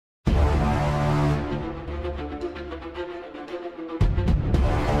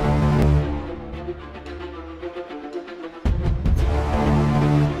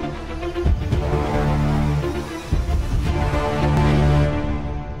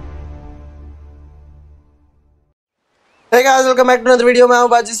Hey guys, welcome back to another video. मैं हूं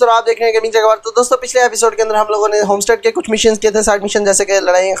बाजिस और आप देख रहे हैं गेमिंग जगवार। तो दोस्तों, पिछले एपिसोड के अंदर हम लोगों ने होमस्टेड के कुछ मिशंस किए थे, साइड मिशन, जैसे कि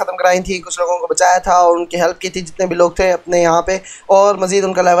लड़ाइयाँ खत्म कराई थी, कुछ लोगों को बचाया था और उनकी हेल्प की थी जितने भी लोग थे अपने यहाँ पे, और मजीद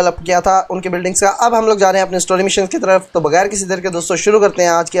उनका लेवल अप किया था उनकी बिल्डिंग्स का। अब हम लोग जा रहे हैं अपने स्टोरी मिशन की तरफ। तो बगैर किसी देर के दोस्तों शुरू करते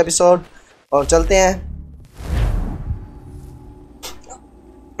हैं आज की एपिसोड और चलते हैं।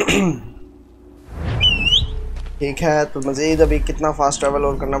 ठीक है, तो मज़ीद अभी कितना फास्ट ट्रैवल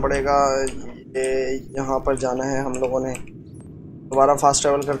और करना पड़ेगा। ये यहाँ पर जाना है हम लोगों ने, दोबारा फास्ट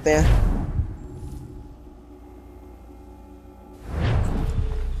ट्रैवल करते हैं।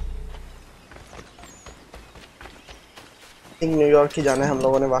 न्यूयॉर्क ही जाना है हम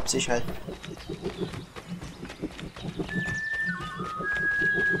लोगों ने वापसी शायद।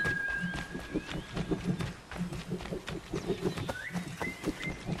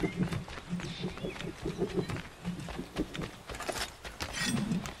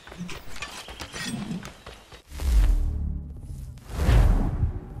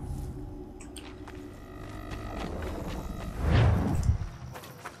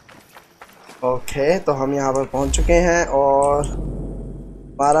 ओके, तो हम यहाँ पर पहुँच चुके हैं और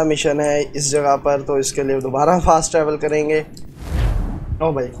हमारा मिशन है इस जगह पर, तो इसके लिए दोबारा फास्ट ट्रैवल करेंगे।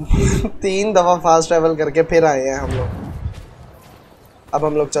 ओ भाई 3 दफ़ा फास्ट ट्रैवल करके फिर आए हैं हम लोग। अब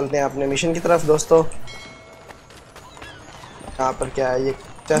हम लोग चलते हैं अपने मिशन की तरफ। दोस्तों, यहाँ पर क्या है, ये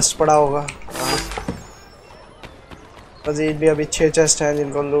चेस्ट पड़ा होगा। मज़ीद भी अभी 6 चेस्ट हैं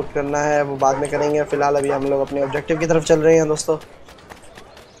जिनको लूट करना है, वो बाद में करेंगे। फ़िलहाल अभी हम लोग अपने ऑब्जेक्टिव की तरफ चल रहे हैं दोस्तों।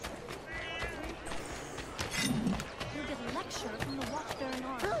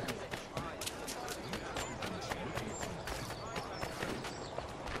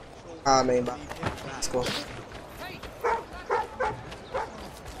 हाँ नहीं बात इसको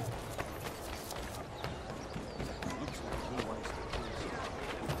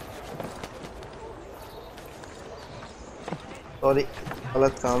सॉरी,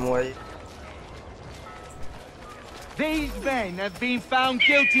 गलत काम हुआ ये। These men have been found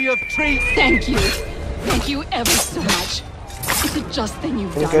guilty of treason. Thank you ever so much. It's a just thing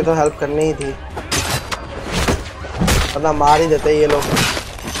you've done. इनके तो हेल्प करनी ही थी, वरना मार ही देते ये लोग।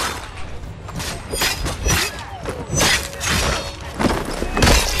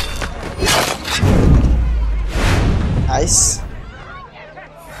 नाइस।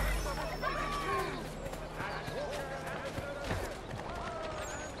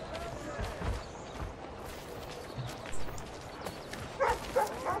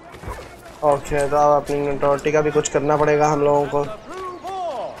 ओके, तो अब अपनी नेटवर्टी का भी कुछ करना पड़ेगा हम लोगों को।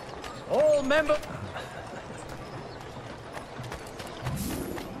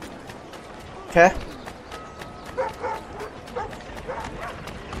 क्या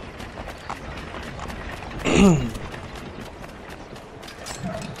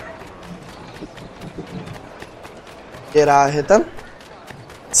ये रहा हेतम,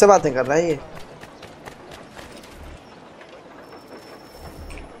 इससे बातें कर रहा है ये।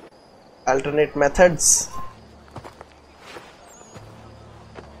 Alternate methods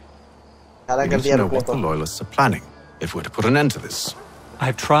We need to know what the loyalists are planning if we're to put an end to this.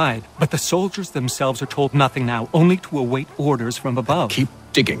 I've tried, but the soldiers themselves are told nothing now, only to await orders from above. Keep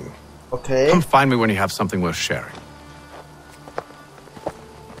digging. Okay. Come find me when you have something worth sharing.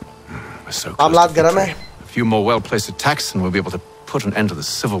 We're so close to victory. A few more well-placed attacks and we'll be able to put an end to the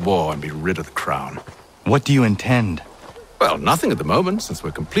civil war and be rid of the crown. What do you intend? Well, nothing at the moment, since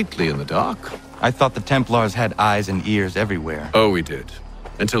we're completely in the dark. I thought the Templars had eyes and ears everywhere. Oh, we did.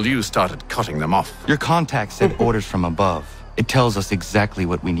 Until you started cutting them off. Your contact said orders from above. It tells us exactly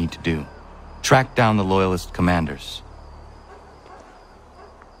what we need to do. Track down the Loyalist commanders.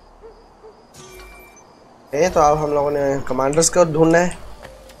 तो अब हम लोगों ने commanders को ढूंढना है।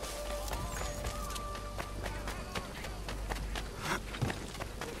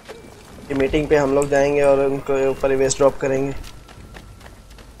 ये meeting पे हम लोग जाएंगे और उनको ऊपर वेस्ट ड्रॉप करेंगे।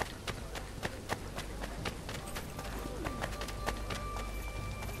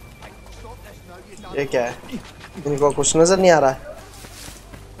 ये क्या है, इनको कुछ नजर नहीं आ रहा है।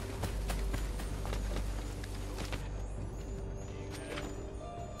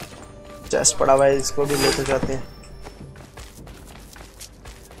 चेस्ट पड़ा हुआ है, इसको भी लेते जाते हैं।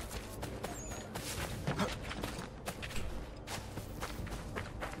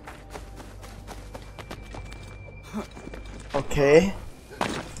 ओके,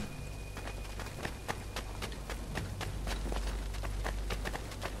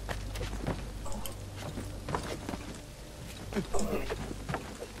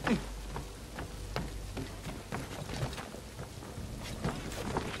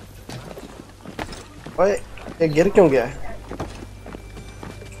 ओए ये गिर क्यों गया है?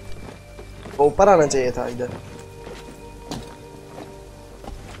 ऊपर आना चाहिए था इधर।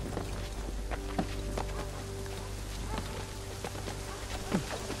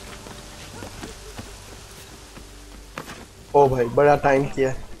 ओ भाई बड़ा टाइम किया।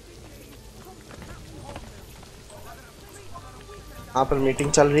 यहाँ पर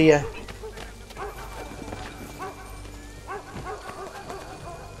मीटिंग चल रही है।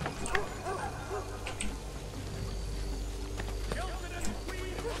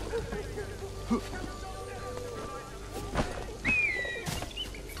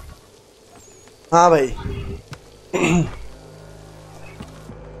 हाँ भाई।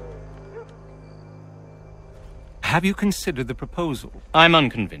 Have you considered the proposal? I'm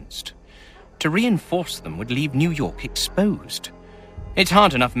unconvinced. To reinforce them would leave New York exposed. It's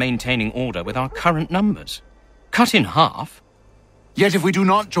hard enough maintaining order with our current numbers. Cut in half. Yet if we do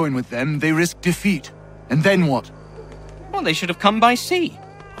not join with them, they risk defeat. And then what? Well, they should have come by sea.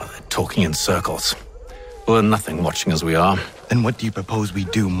 Oh, they're talking in circles. We're nothing watching as we are. Then what do you propose we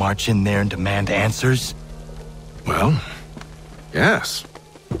do? March in there and demand answers? Well, yes.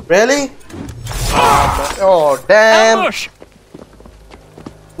 Really? Oh, damn. Ambush!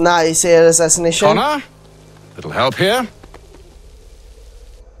 Nice air assassination. Connor? Little help here?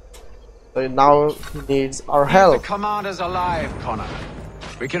 So now he needs our The help. commander's alive, Connor.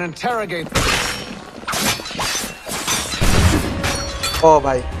 We can interrogate them. ओ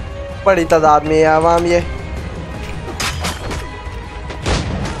भाई बड़ी तादाद में है आवाम ये।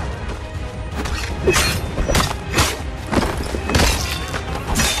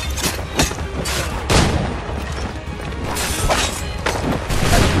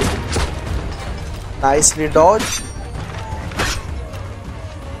 Nicely dodged.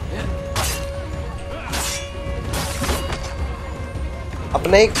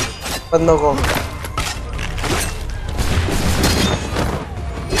 अपने बंदों को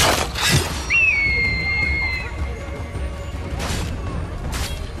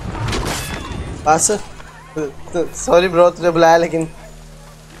बस सॉरी ब्रो तुझे बुलाया लेकिन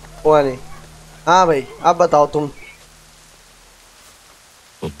हुआ नहीं। हाँ भाई अब बताओ तुम।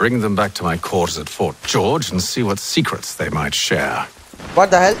 We'll bring them back to my quarters at Fort George and see what secrets they might share.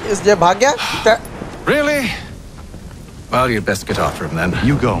 What the hell? इस ये भाग गया? Really? Well, you'd best get after him then.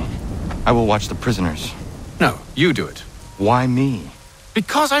 You go. I will watch the prisoners. No, you do it. Why me?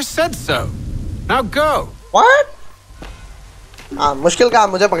 Because I said so. Now go. What? हाँ मुश्किल काम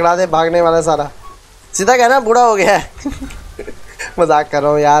मुझे पकड़ा दे भागने वाला सारा सीधा कहना बूढ़ा हो गया है। मजाक कर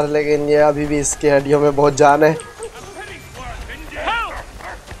रहा हूँ यार लेकिन ये अभी भी इसके हड्डियों में बहुत जान है।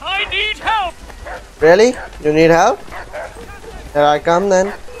 Really? You need help? Here I come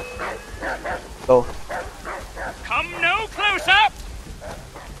then. So. Come no closer!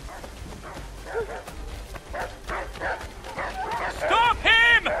 Stop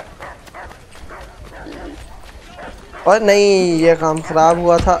him! और नहीं ये काम खराब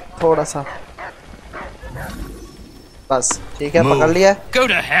हुआ था थोड़ा सा। बस ठीक है पकड़ लिया। Go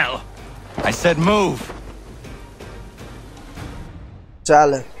to hell! I said move.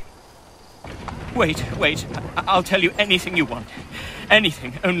 चल। Wait. I'll tell you anything you want.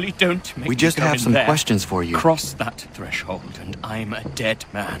 Anything, only don't make We me just go have in some there. questions for you. Cross that threshold and I'm a dead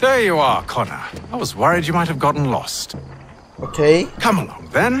man. There you are, Connor. I was worried you might have gotten lost. Okay. Come along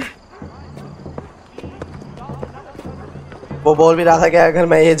then. वो बोल भी रहा था कि अगर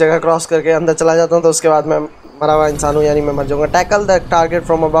मैं ये जगह क्रॉस करके अंदर चला जाता हूँ तो उसके बाद मैं मरा हुआ इंसान हूँ यानी मैं मर जाऊँगा। Tackle the target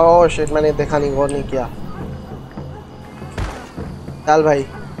from above. Oh shit मैंने देखा नहीं गौर नहीं किया। चल भाई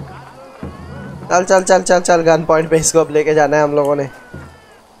चल गन पॉइंट पे इसको अब लेके जाना है हम लोगों ने।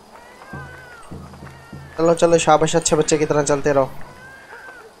 चलो शाबाश अच्छे बच्चे की तरह चलते रहो।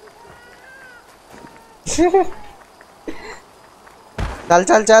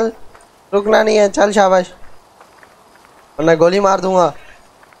 चल रुकना नहीं है चल शाबाश वरना गोली मार दूंगा।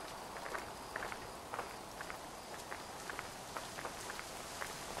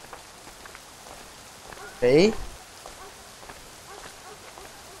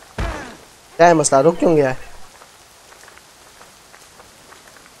 क्या है मसला रुक क्यों गया है?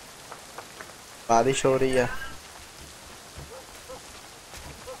 बारिश हो रही है।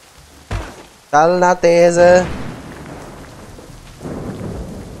 चल ना तेज।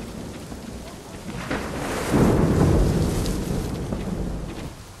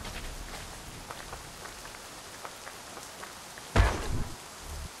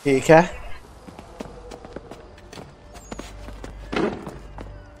 ठीक है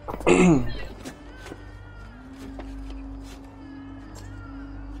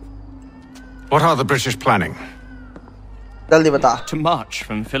What are the British planning? जल्दी बता। To march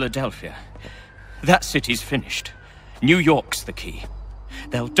from Philadelphia. That city's finished. New York's the key.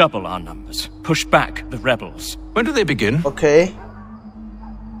 They'll double our numbers, push back the rebels. When do they begin? Okay.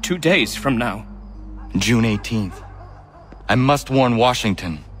 2 days from now. June 18th. I must warn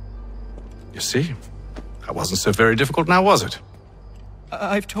Washington. You see? That wasn't so very difficult now, was it?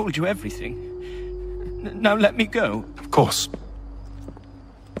 I've told you everything. Now let me go. Of course.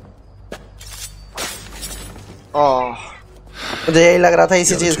 मुझे यही लग रहा था,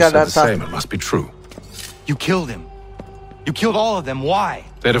 इसी चीज का डर था. It must be true. You killed him. You killed all of them. Why?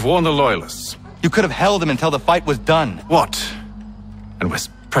 They'd have warned the loyalists. You could have held them until the fight was done. What? And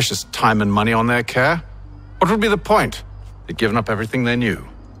waste precious time and money on their care? What would be the point? They'd given up everything they knew.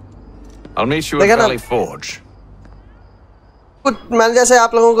 I'll meet you at Valley Forge. कुछ मैंने जैसे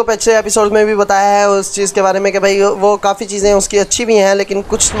आप लोगों को पिछले episode में भी बताया है उस चीज़ के बारे में कि भाई वो काफ़ी चीज़ें उसकी अच्छी भी हैं, लेकिन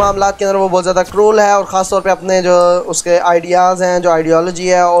कुछ मामलात के अंदर वो बहुत ज़्यादा क्रूल है, और ख़ास तौर पे अपने जो उसके आइडियाज़ हैं, जो आइडियोलॉजी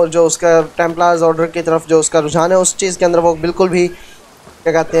है और जो उसका टेम्पलर्स ऑर्डर की तरफ जो उसका रुझान है, उस चीज़ के अंदर वो बिल्कुल भी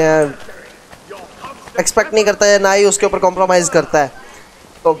क्या कहते हैं एक्सपेक्ट नहीं करता है, ना ही उसके ऊपर कॉम्प्रोमाइज़ करता है.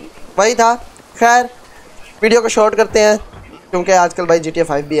 तो वही था. खैर वीडियो को शॉर्ट करते हैं क्योंकि आजकल भाई GTA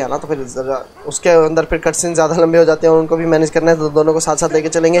 5 भी है ना, तो फिर ज़रा उसके अंदर फिर कट सीन ज़्यादा लंबे हो जाते हैं और उनको भी मैनेज करना है, तो दोनों को साथ साथ लेके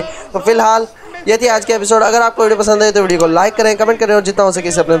चलेंगे. तो फिलहाल ये थी आज के एपिसोड. अगर आपको वीडियो पसंद आए तो वीडियो को लाइक करें, कमेंट करें और जितना हो सके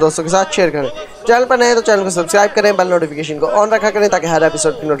अपने दोस्तों के साथ शेयर करें. चैनल पर नए हैं तो चैनल को सब्सक्राइब करें, बेल नोटिफिकेशन को ऑन रखा करें ताकि हर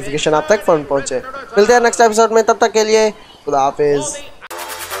एपिसोड की नोटिफिकेशन आप तक फ़ौरन पहुँचे. मिलते हैं नेक्स्ट एपिसोड में, तब तक के लिए खुदा हाफिज़.